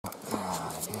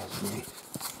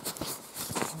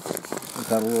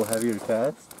That a little heavier to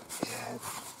cast? Yeah,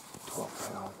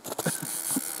 12 pounds.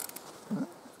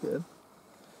 Good.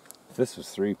 If this was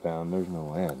 3 pound, there's no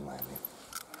way I'd land him.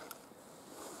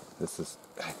 This is,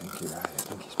 I think you're right. I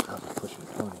think he's probably pushing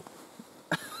 20.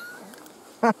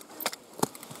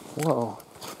 Whoa.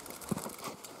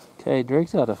 Okay,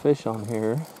 Drake's got a fish on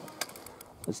here.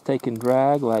 It's taking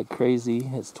drag like crazy.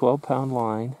 It's 12-pound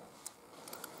line.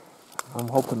 I'm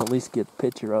hoping to at least get a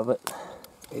picture of it.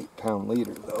 8-pound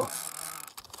leader though.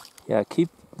 Yeah,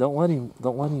 don't let him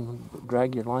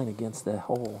drag your line against that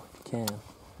hole if you can.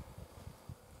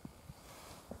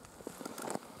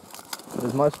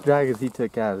 As much drag as he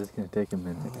took out, it's going to take a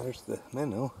minute. There's the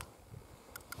minnow.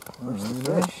 Where's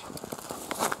the fish?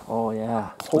 Oh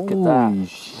yeah, look at that.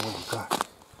 Oh god.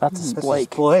 That's a splake.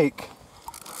 Splake.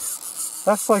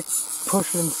 That's like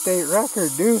pushing state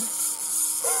record, dude.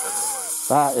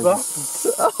 That is that's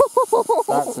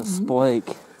a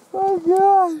splake. Oh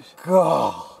gosh.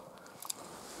 God.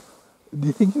 Do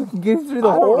you think you can get him through the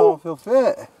I hole? don't know if he'll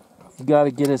fit. You got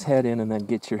to get his head in and then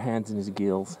get your hands in his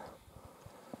gills.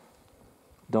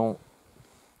 Don't.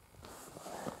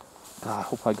 God, I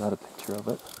hope I got a picture of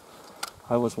it.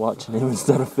 I was watching him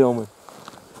instead of filming.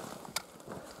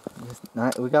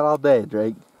 We got all day,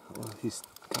 Drake. Well, he's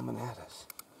coming at us.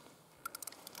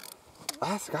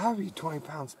 That's gotta be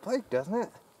 20-pound splake, doesn't it?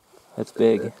 That's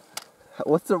big.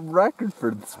 What's the record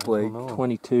for the splake?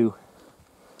 22.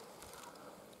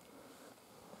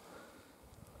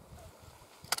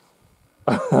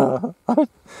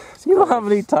 You know how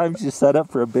many times you set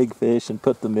up for a big fish and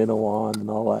put the minnow on and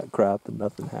all that crap and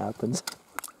nothing happens?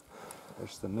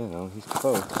 There's the minnow. He's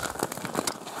close.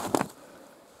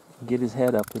 Get his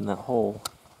head up in that hole.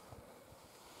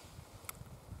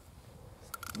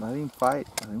 Let him fight.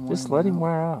 Just let him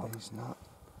wear out. He's not.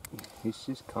 He's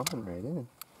just coming right in.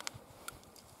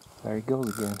 There he goes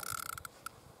again.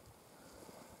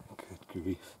 Good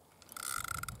grief.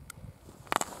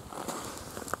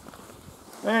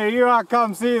 Hey, you ought to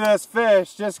come see this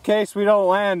fish, just in case we don't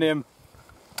land him.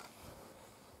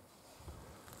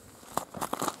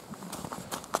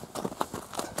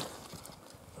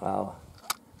 Wow.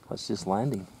 Let's just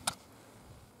land him.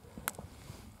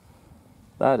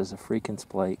 That is a freaking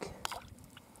splake.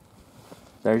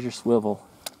 There's your swivel.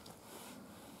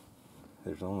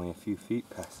 There's only a few feet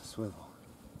past the swivel.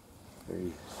 There he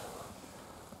is.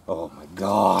 Oh my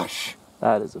gosh.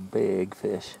 That is a big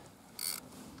fish.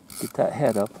 Get that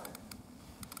head up. I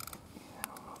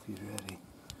don't know if he's ready.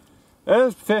 That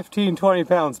is 15,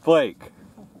 20-pound splake.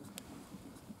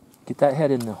 Get that head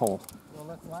in the hole. Well,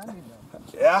 let's land him then.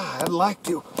 Yeah, I'd like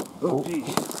to. Oh,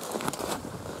 geez.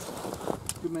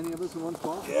 Too many of us in one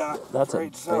spot? Yeah, That's a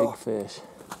afraid big so. fish.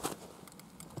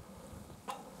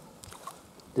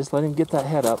 Just let him get that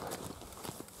head up.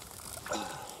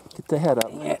 Get the head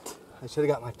up. I should have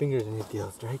got my fingers in his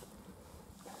gills, Drake.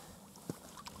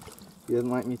 He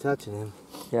doesn't like me touching him.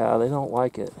 Yeah, they don't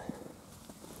like it.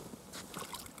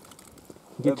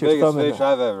 Get The your biggest thumb in fish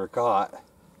that. I've ever caught.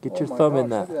 Get your thumb in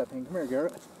that. Look at that thing. Come here,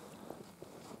 Garrett.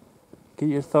 Get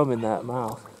your thumb in that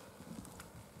mouth.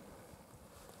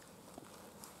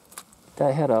 Get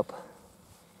that head up.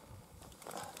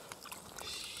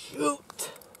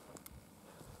 Shoot.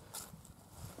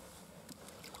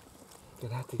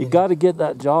 You got to get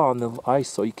that jaw on the ice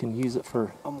so you can use it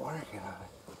for. I'm working on it.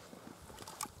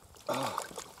 Oh,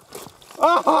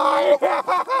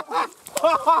 yeah!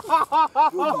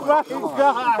 Oh my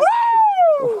God!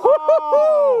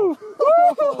 Woo!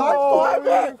 High five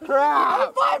it! Crap!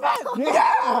 High five it!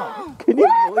 Yeah! Can you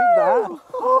believe that?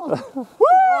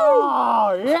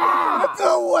 Oh, yeah! It's a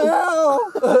whale!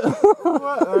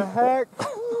 What the heck?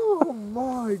 Oh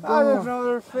my God. I didn't know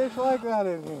there was fish like that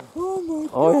in here. Oh my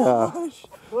Oh gosh.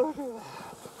 Look at that.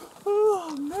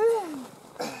 Oh man.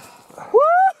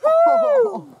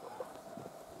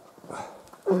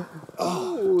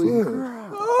 Holy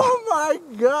crap. Oh my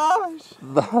gosh.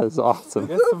 That is awesome.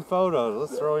 Get some photos.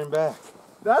 Let's throw him back.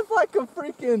 That's like a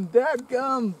freaking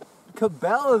dadgum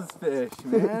Cabela's fish,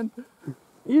 man.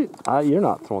 You're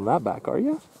not throwing that back, are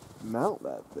you? Mount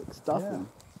that thick stuff. Yeah.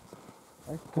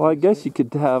 Well, I guess you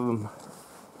could have them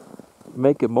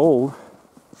make a mold.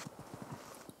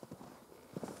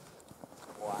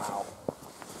 Wow.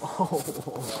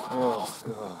 Oh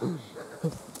God.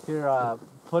 Here,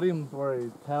 put him where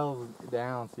his tail's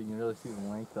down so you can really see the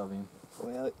length of him.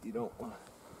 Well, you don't want to.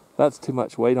 That's too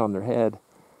much weight on their head.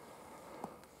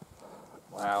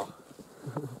 Wow.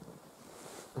 You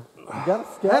got a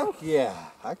scale? Heck yeah.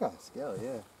 I got a scale,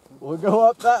 yeah. We'll go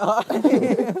up that high.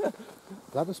 Is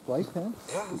that a splake then?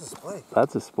 Yeah, it's a splake.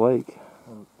 That's a splake.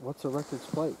 What's a record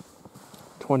splake?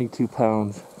 22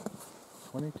 pounds.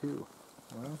 22.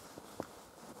 Well,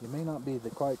 You may not be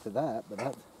quite to that,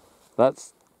 but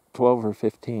That's 12 or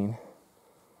 15.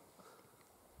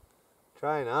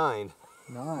 Try 9.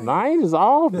 9. 9 is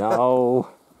all? No.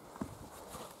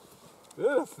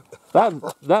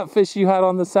 That fish you had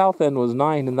on the south end was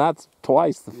 9, and that's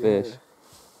twice the fish.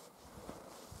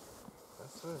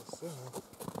 That's what I said.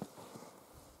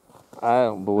 I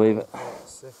don't believe it.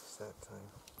 6 that time.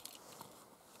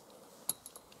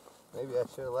 Maybe I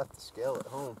should have left the scale at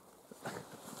home.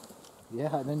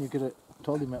 Yeah, and then you could have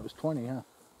told him it was 20, huh?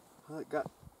 Well, it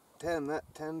got 10. That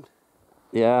 10,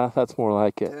 Yeah, that's more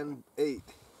like it. 10, 8.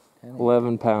 10,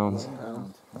 11 pounds. 11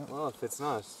 pounds. Well, if it's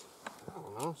not, I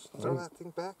don't know. Throw that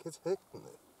thing back. It's hooked in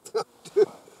it. Dude,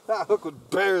 that hook was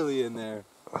barely in there.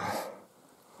 I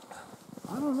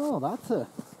don't know. That's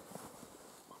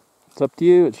It's up to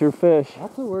you. It's your fish.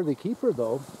 a worthy keeper,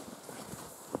 though.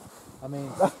 I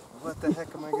mean, What the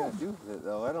heck am I going to do with it,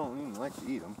 though? I don't even like to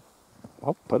eat them.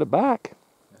 Well, put it back.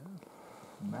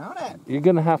 Mount it. You're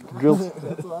going to have to drill.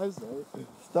 That's what I say.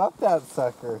 Stop that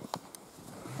sucker.